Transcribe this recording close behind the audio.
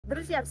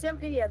Друзья, всем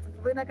привет!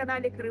 Вы на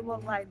канале КРЫМ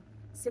ОНЛАЙН.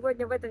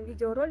 Сегодня в этом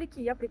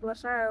видеоролике я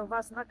приглашаю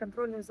вас на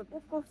контрольную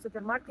закупку в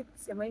супермаркет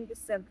 «Семейный без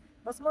цен».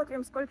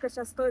 Посмотрим, сколько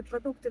сейчас стоят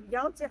продукты в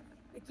Ялте,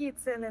 какие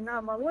цены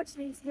на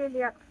молочные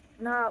изделия,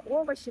 на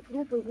овощи,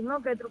 крупы и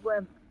многое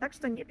другое. Так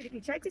что не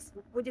переключайтесь,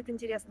 будет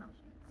интересно.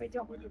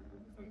 Пойдем.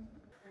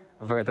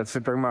 В этот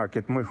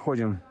супермаркет мы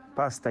ходим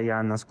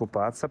постоянно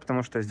скупаться,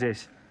 потому что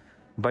здесь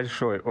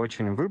большой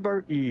очень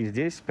выбор и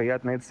здесь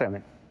приятные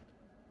цены.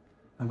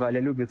 Валя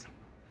любит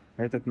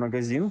этот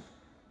магазин.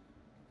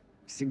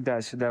 Всегда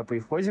сюда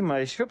приходим. А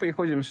еще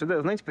приходим сюда,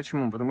 знаете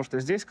почему? Потому что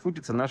здесь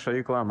крутится наша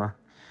реклама.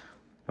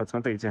 Вот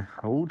смотрите,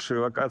 лучшие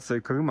локации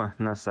Крыма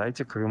на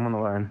сайте КРЫМ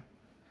ОНЛАЙН.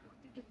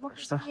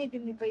 Что?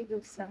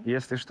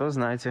 Если что,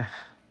 знайте.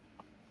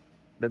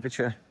 Да ты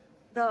че?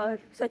 Да,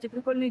 кстати,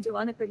 прикольные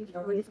диваны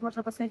коричневые. Если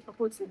можно посмотреть,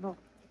 какую цену.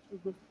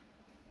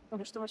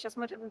 Потому что мы сейчас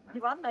смотрим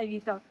диван на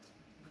Авито.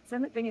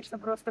 Цены, конечно,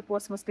 просто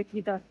космос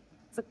какие-то.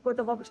 За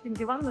какой-то бабушкин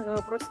диван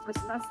просят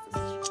 18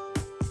 тысяч.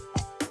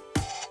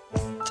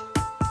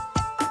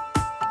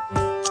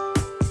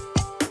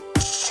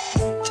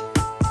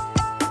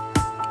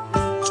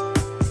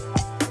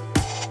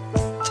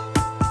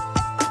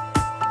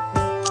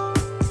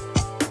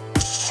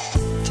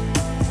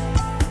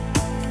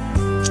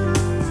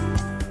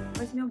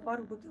 Возьмем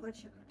пару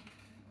бутылочек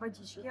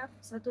водички,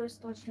 святой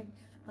источник.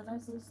 Она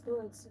здесь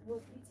стоит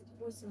всего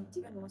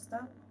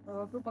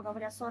 38,90, грубо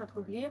говоря, 40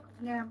 рублей.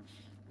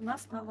 У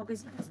нас на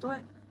магазине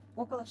стоит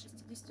около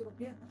 60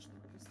 рублей,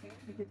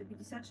 где-то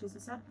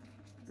 50-60,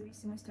 в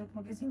зависимости от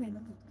магазина и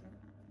напитки.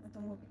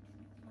 Поэтому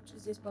лучше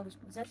здесь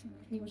парочку взять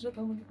и уже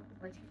дома не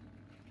покупать.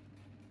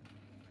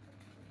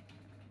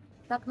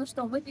 Так, ну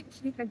что, мы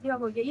перешли к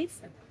делу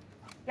яиц.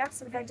 Я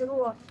всегда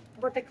беру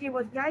вот такие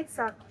вот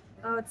яйца.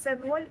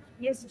 С0,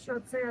 есть еще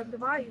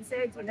С2 и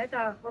С1.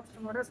 Это, в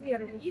общем,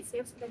 размеры яиц.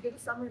 Я всегда беру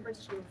самые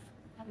большие.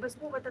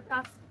 Возьму в этот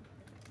раз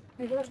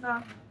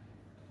примерно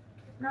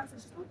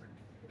 15 штук.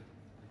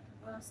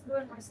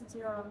 Стоимость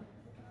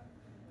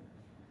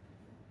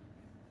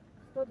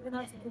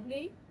 112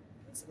 рублей.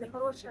 Это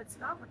хорошая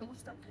цена, потому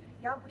что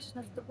я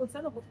обычно за такую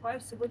цену покупаю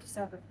всего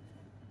десяток.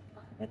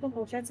 Поэтому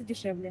получается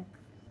дешевле.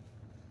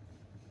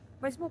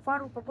 Возьму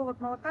пару упаковок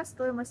молока,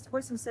 стоимость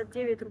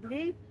 89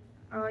 рублей.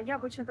 Я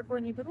обычно такое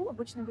не беру,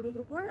 обычно беру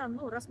другое.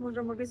 Ну, раз мы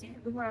уже в магазине,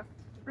 думаю,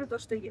 куплю то,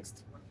 что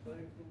есть.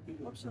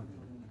 В общем,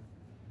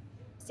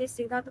 здесь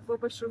всегда такой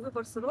большой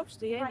выбор сыров,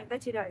 что я иногда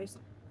теряюсь.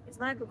 Не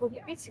знаю, какой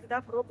купить,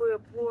 всегда пробую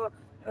по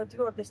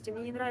твердости.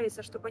 Мне не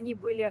нравится, чтобы они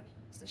были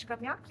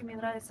слишком мягкими, мне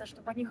нравится,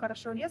 чтобы они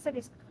хорошо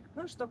резались,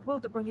 ну, чтобы был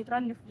такой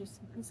нейтральный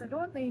вкус. Не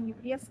соленые, не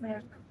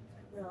пресные.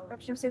 В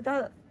общем,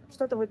 всегда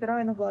что-то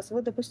выбираю на глаз.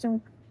 Вот,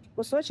 допустим,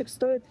 кусочек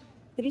стоит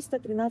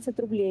 313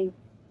 рублей.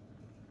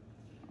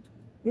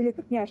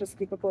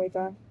 Великокняжеский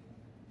какой-то.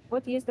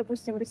 Вот есть,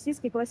 допустим,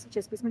 российский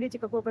классический. Смотрите,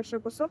 какой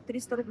большой кусок,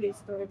 300 рублей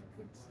стоит.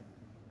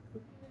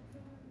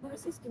 Ну,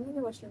 российский мне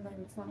не очень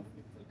нравится.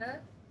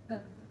 Да?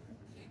 Да.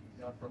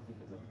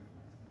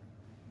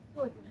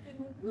 Вот.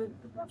 Ну,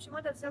 в общем,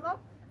 это взяла,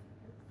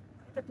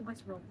 это ты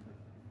возьмем.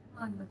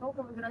 Ладно,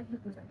 долго выбирать не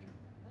будем.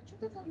 А что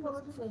ты там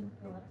молодцом?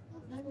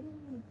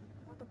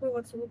 Вот такой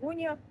вот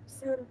сулугуни,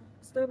 сыр,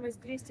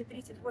 стоимость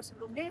 238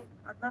 рублей,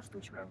 одна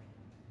штучка.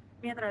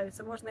 Мне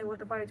нравится, можно его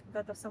добавить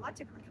куда-то в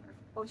салатик,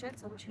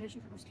 получается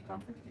очень-очень вкусненько.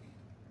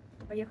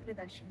 Поехали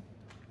дальше.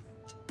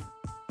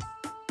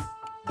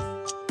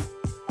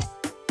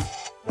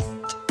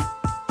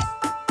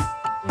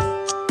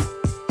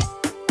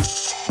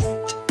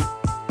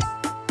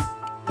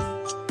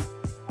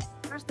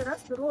 Каждый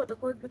раз беру вот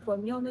такой прикол.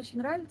 Мне он очень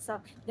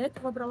нравится. Для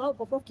этого брала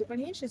упаковки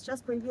поменьше.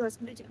 Сейчас появилась,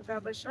 смотрите, какая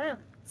большая.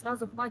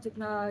 Сразу хватит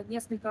на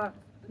несколько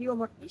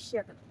приемов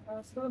пищи.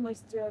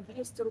 Стоимость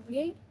 200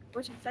 рублей.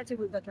 Очень, кстати,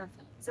 выгодно.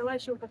 Взяла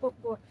еще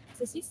упаковку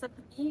сосисок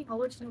и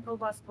молочную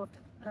колбаску.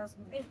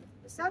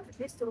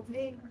 50-200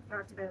 рублей.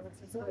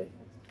 Стоит.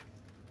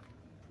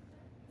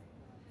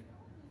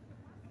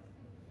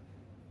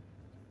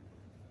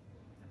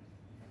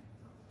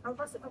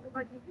 Колбасы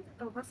покупать не буду,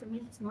 колбасы мне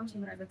здесь не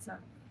очень нравятся.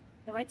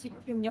 Давайте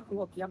купим мне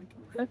хлопья.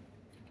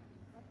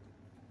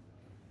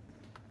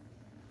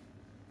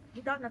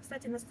 Недавно,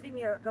 кстати, на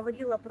стриме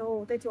говорила про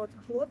вот эти вот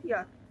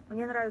хлопья.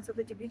 Мне нравятся вот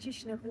эти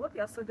гречичные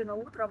хлопья, особенно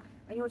утром.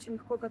 Они очень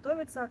легко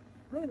готовятся.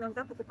 Ну,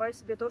 иногда покупаю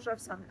себе тоже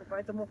овсянку.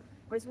 Поэтому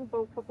возьму по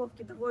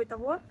упаковке того и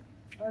того.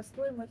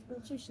 Стоимость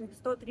гречичных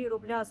 103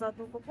 рубля за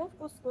одну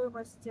упаковку.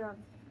 Стоимость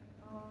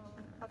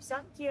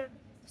овсянки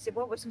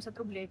всего 80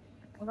 рублей.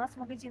 У нас в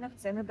магазинах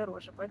цены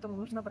дороже, поэтому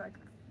нужно брать.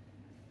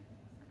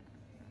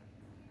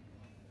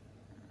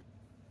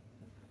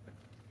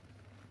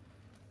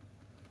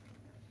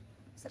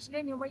 К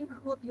сожалению, моих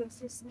хлопьев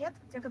здесь нет.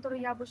 Те,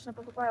 которые я обычно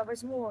покупаю,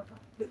 возьму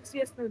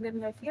известную для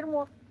меня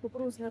фирму.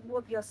 Кукурузные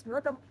хлопья с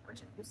медом.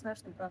 Очень вкусная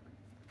штука.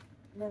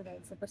 Мне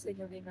нравится в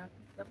последнее время.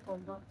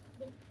 Сколько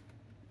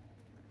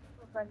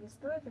они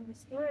стоят? Они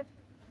стоят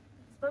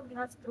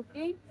 112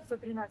 рублей,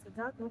 113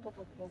 за одну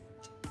упаковку.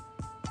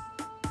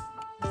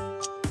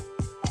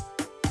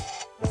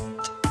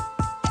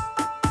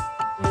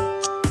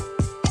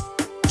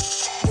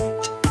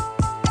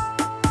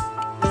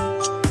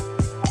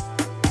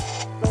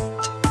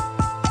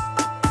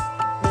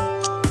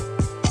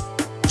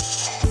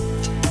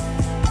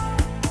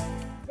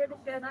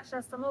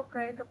 Наша остановка —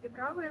 это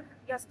приправы.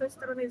 Я с той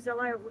стороны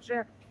взяла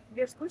уже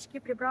 2 штучки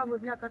приправы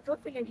для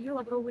картофеля и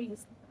лавровый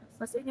лист. В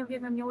последнее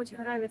время мне очень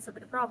нравится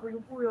приправу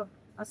любую,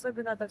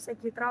 особенно там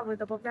всякие травы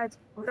добавлять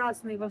в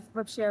разные,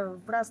 вообще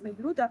в разные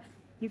блюда.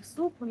 И в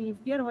суп, и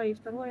в первое, и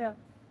второе.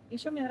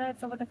 Еще мне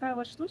нравится вот такая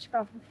вот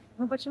штучка.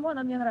 Ну почему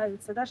она мне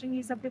нравится? Даже не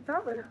из-за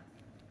приправы,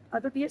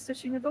 а тут есть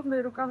очень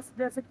удобный рукав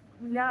для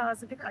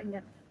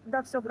запекания.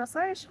 Туда все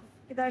бросаешь,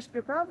 кидаешь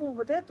приправу,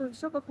 вот эту,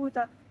 еще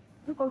какую-то.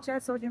 Ну,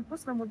 получается очень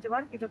вкусно, в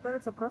мультиварке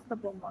готовится просто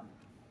бомба.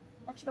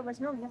 Так что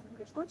возьмем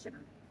несколько штучек.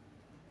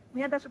 У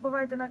меня даже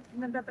бывает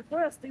иногда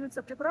такое,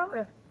 остаются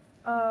приправы,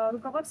 а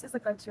рукава все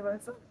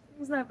заканчиваются.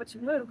 Не знаю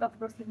почему, я рукав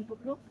просто не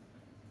куплю.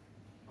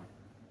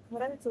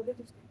 Нравится вот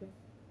эти штуки.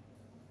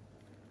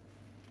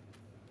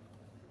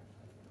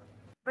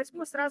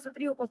 Возьму сразу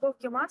 3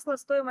 упаковки масла.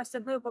 Стоимость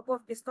одной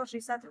упаковки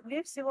 160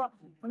 рублей всего.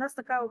 У нас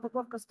такая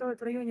упаковка стоит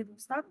в районе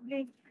 200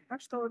 рублей. Так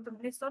что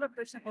рублей 40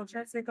 точно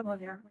получается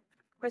экономия.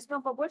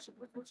 Возьмем побольше,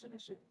 будет лучше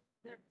решить.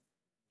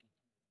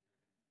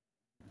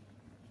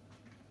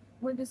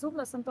 Мы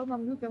безумно с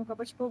Антоном любим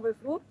кабачковый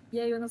фрукт.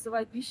 Я ее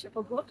называю пища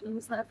богов. Я не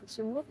знаю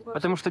почему.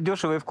 Потому что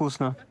дешево и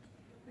вкусно.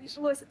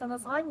 Пришлось это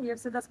название. Я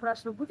всегда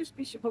спрашиваю, будешь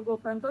пища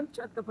богов? И Антон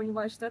четко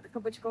понимает, что это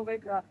кабачковая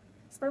икра.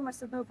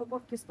 Стоимость одной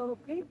упаковки 100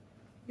 рублей.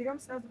 Берем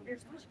сразу 2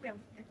 штучки.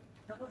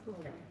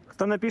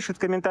 Кто напишет в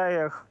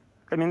комментариях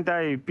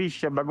комментарий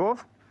 «Пища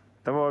богов»,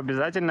 того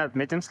обязательно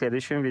отметим в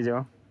следующем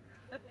видео.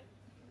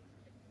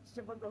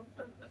 Пища богов.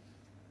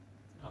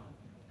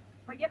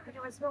 Поехали,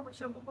 возьмем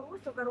еще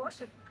кукурузу,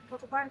 горошек.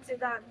 Покупаем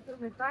всегда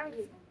фирмы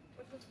Тайли.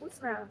 Очень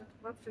вкусная.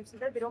 В общем,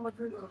 всегда берем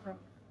одну и другую.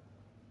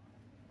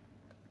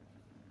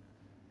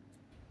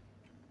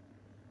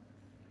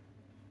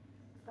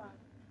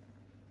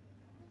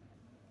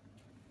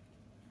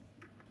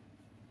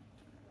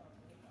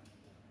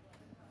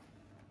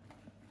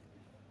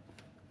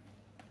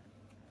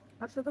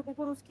 А что-то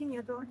кукурузки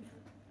нету.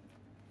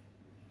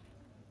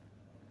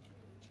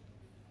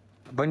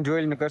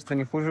 Бондюэль, мне кажется,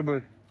 не хуже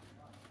будет.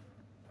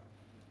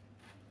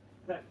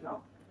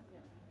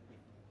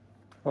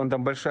 Вон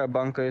там большая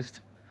банка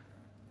есть.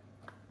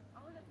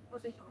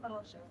 Вот еще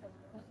хорошая.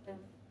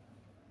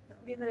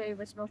 Винрей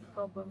возьмем,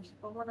 попробуем.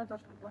 По-моему, она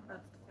тоже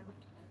неплохая.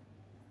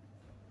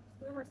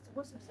 Стоимость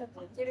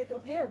 89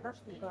 рублей одна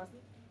штука.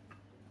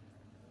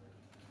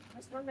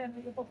 Возьмем,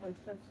 наверное, ее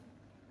побольше.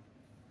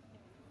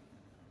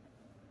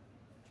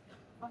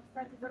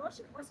 Кстати,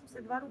 горошек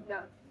 82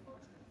 рубля.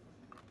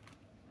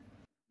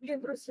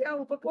 Блин, друзья,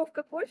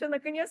 упаковка кофе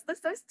наконец-то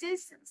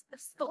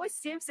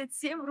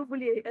 177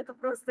 рублей. Это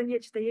просто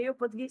нечто. Я ее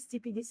по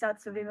 250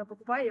 все время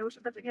покупаю. Я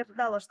уже даже не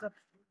ожидала, что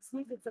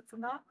снизится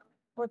цена.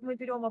 Вот мы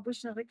берем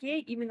обычно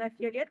жокей, именно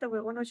фиолетовый,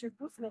 он очень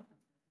вкусный.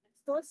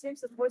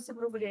 178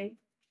 рублей.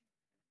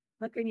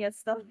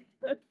 Наконец-то.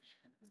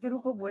 Беру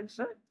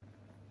побольше.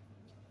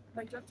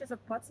 Пойдемте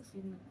закупаться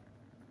сильно.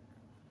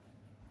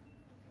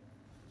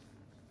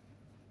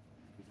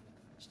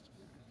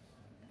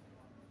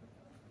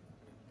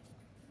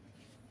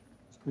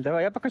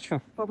 Давай, я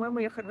покачу. По-моему,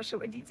 я хороший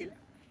водитель.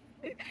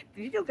 Ты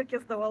видел, как я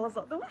сдавала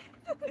задом?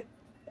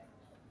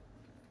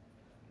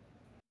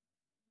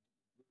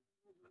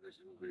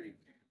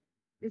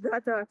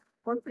 Ребята,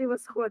 он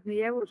превосходный.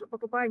 Я его уже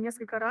покупаю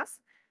несколько раз.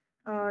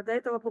 До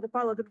этого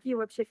покупала другие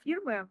вообще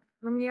фирмы.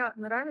 Но мне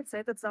нравится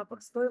этот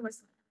запах.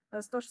 Стоимость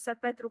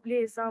 165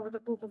 рублей за вот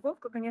эту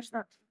упаковку,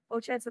 конечно,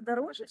 получается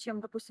дороже, чем,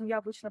 допустим, я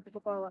обычно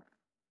покупала.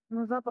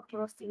 Но запах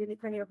просто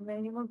великолепный.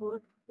 Я не могу.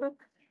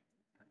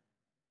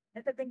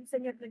 Это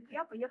кондиционер для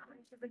меня. Поехали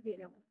еще за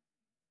гелем.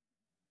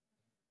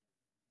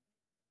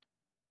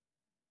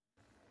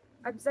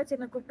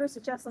 Обязательно куплю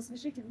сейчас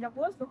освежитель для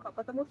воздуха,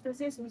 потому что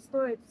здесь он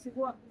стоит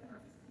всего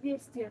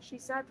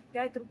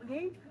 265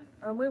 рублей.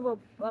 Мы его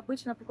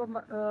обычно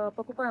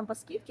покупаем по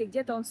скидке.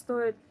 Где-то он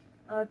стоит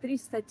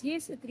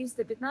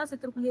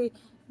 310-315 рублей.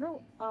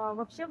 Ну, а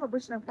вообще в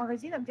обычных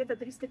магазинах где-то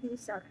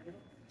 350.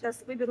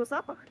 Сейчас выберу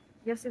запах.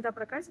 Я всегда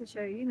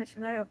проказничаю и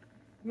начинаю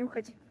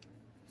нюхать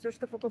все,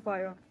 что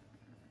покупаю.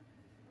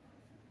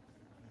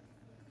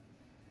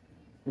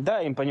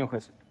 Да, им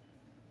понюхать.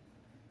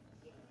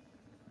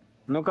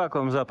 Ну как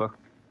вам запах?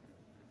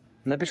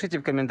 Напишите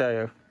в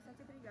комментариях.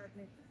 Кстати,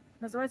 приятный.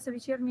 Называется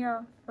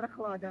вечерняя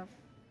прохлада.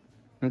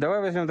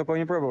 Давай возьмем, такого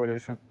не пробовали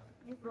еще.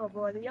 Не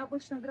пробовали. Я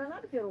обычно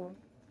гранат беру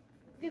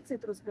и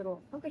цитрус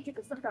беру. Ну,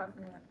 какие-то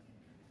стандартные.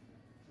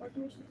 Вот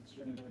мне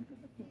еще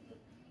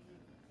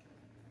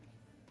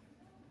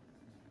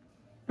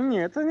Не,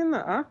 это не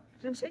на, а?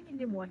 женьшень и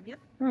лимон, нет?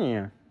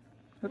 Не,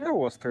 это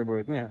острый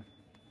будет, не.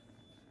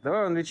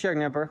 Давай, он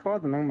вечерняя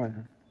прохлада,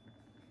 нормально.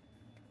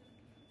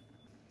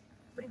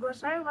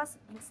 Приглашаю вас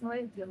в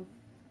мясное дело.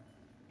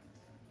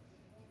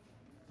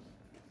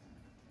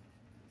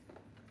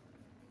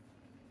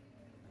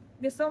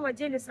 В мясном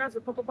отделе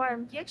сразу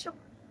покупаем кетчуп.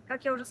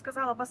 Как я уже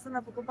сказала,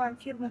 постоянно покупаем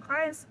фирму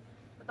Хайнс,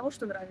 потому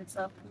что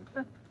нравится.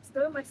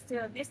 Стоимость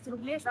 200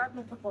 рублей за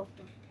одну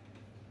упаковку.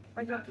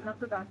 Пойдемте нам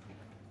туда.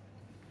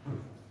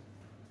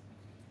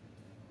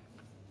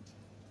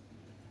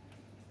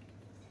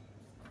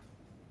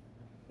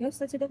 Я,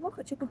 кстати, давно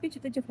хочу купить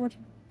вот этих вот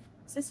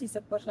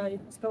сосисок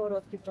пожарить на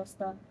сковородке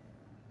просто.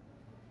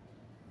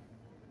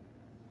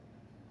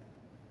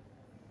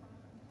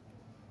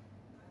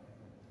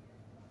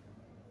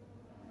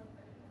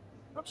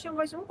 В общем,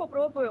 возьму,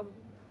 попробуем.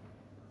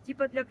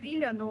 Типа для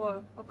гриля,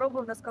 но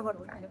попробуем на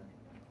сковородке.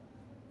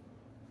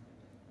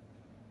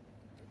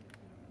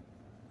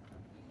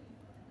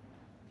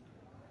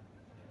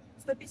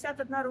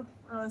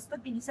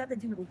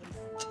 $151 рубль.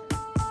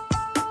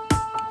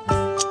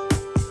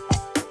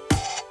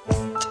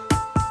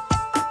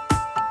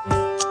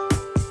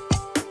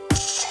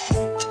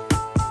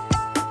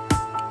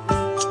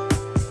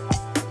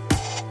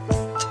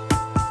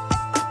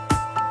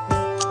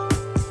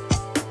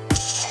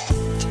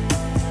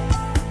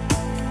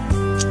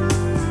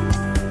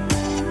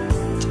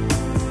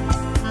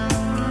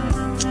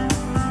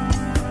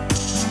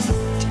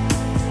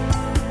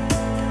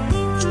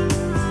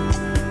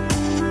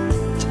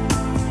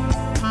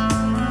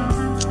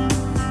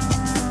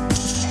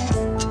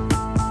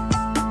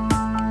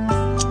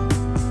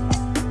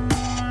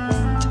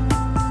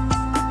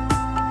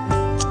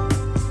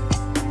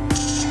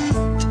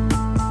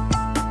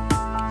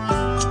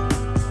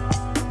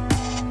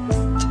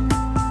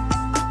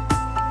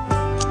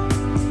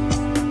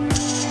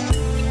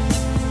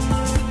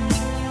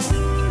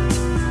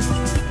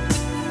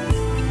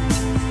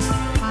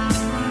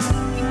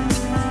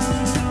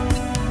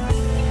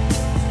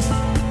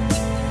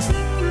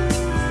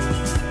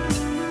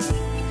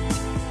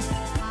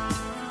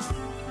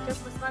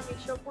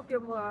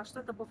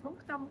 Что-то по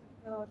фруктам.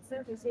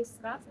 Цены здесь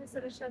разные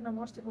совершенно.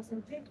 Можете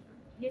посмотреть.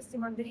 Есть и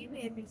мандарины,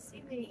 и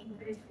апельсины, и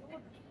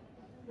грейпфрут.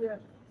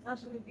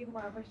 Наша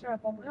любимая большая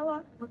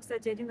помела. Мы,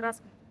 кстати, один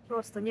раз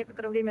просто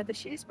некоторое время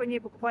тащились по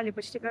ней, покупали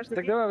почти каждый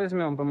Так день. давай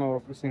возьмем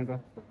помелу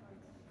вкусненько.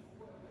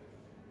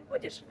 Ты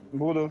будешь?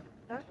 Буду.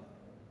 Да?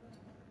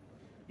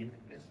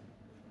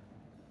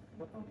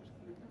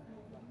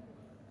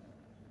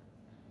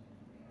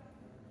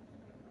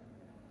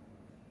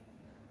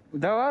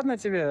 Да ладно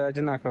тебе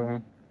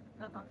одинаково.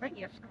 Ага,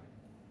 конечно.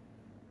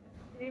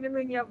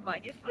 Именно не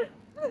обманешь.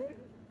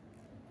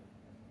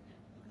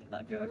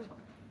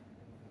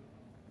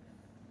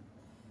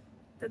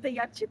 Это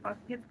ярче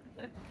пахнет.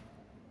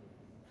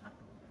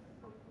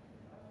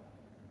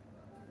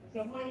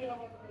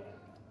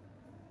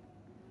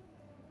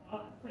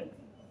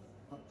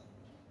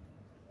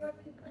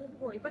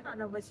 Ой,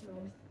 банана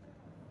возьму.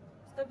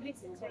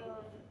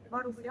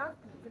 132 рубля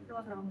за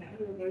килограмм.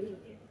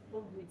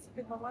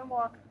 Теперь, по-моему,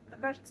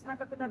 такая же цена,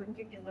 как и на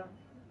рынке где-то.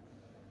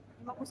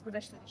 Не могу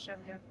сказать, что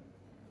дешевле.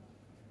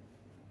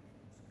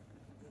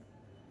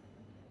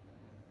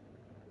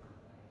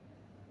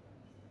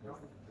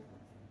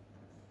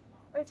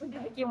 Эти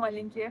такие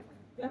маленькие.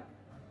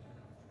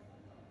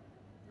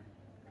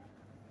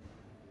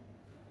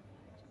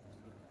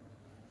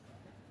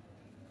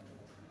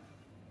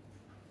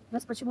 У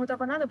нас почему-то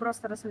бананы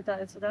просто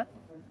разлетаются, да?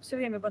 Все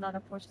время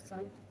бананов хочется.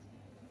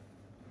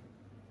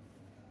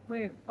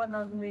 Мы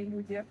бананные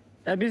люди.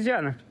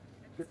 Обезьяна.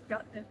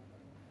 Ялте.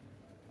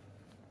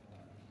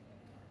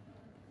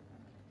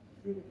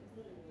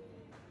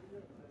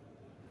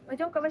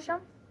 Пойдем к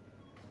овощам?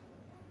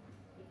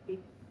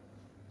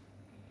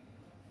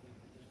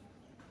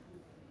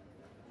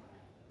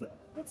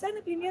 Ну,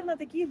 цены примерно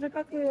такие же,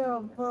 как и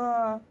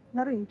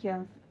на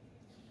рынке.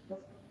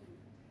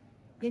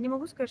 Я не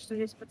могу сказать, что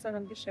здесь по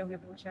ценам дешевле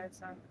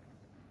получается.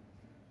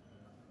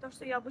 То,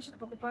 что я обычно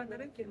покупаю на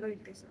рынке, но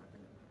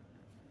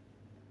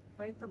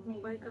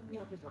поэтому.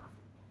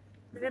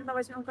 Наверное,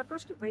 возьмем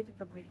картошки, поедем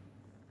домой.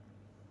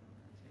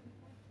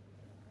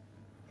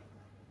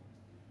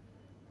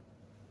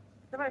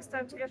 Давай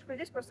ставим тележку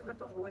здесь, просто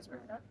картошку возьмем,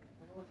 да?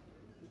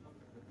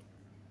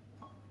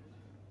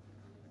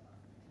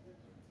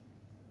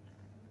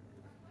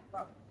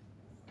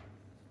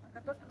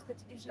 Картошка,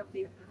 кстати,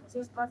 дешевле.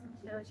 Здесь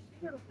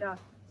 24 рубля.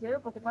 Я ее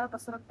покупаю по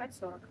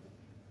 45-40.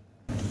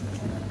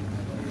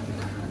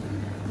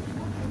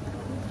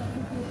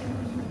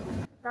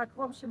 Так,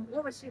 в общем,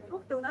 овощи и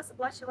фрукты у нас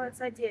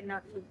оплачиваются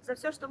отдельно. За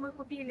все, что мы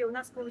купили, у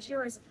нас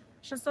получилось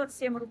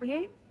 607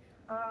 рублей.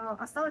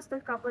 Осталось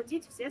только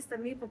оплатить все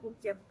остальные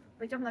покупки.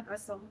 Пойдем на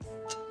кассу.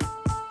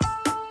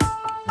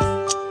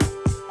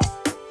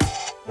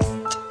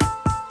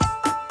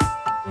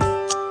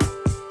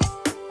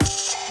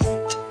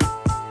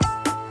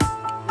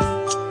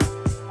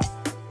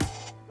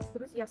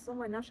 Друзья,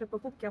 сумма нашей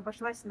покупки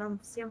обошлась нам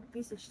в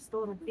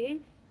 7100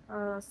 рублей.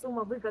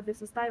 Сумма выгоды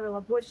составила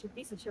больше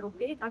 1000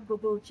 рублей, так бы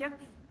был чек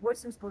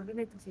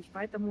 8500.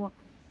 Поэтому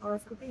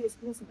скупились, в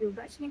принципе,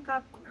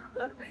 удачненько.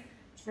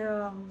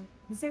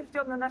 Всех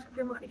ждем на наших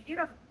прямых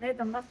эфирах. На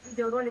этом наш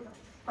видеоролик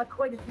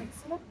подходит к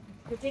концу.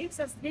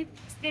 Надеемся,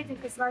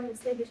 встретимся с вами в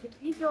следующих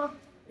видео.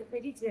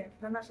 Приходите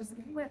на наши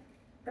стримы.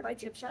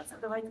 Давайте общаться,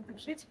 давайте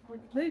дружить.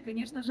 Ну и,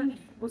 конечно же,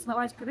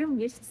 узнавать Крым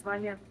вместе с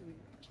вами.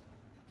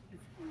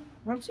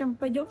 В общем,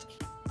 пойдем.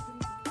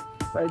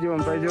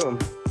 Пойдем.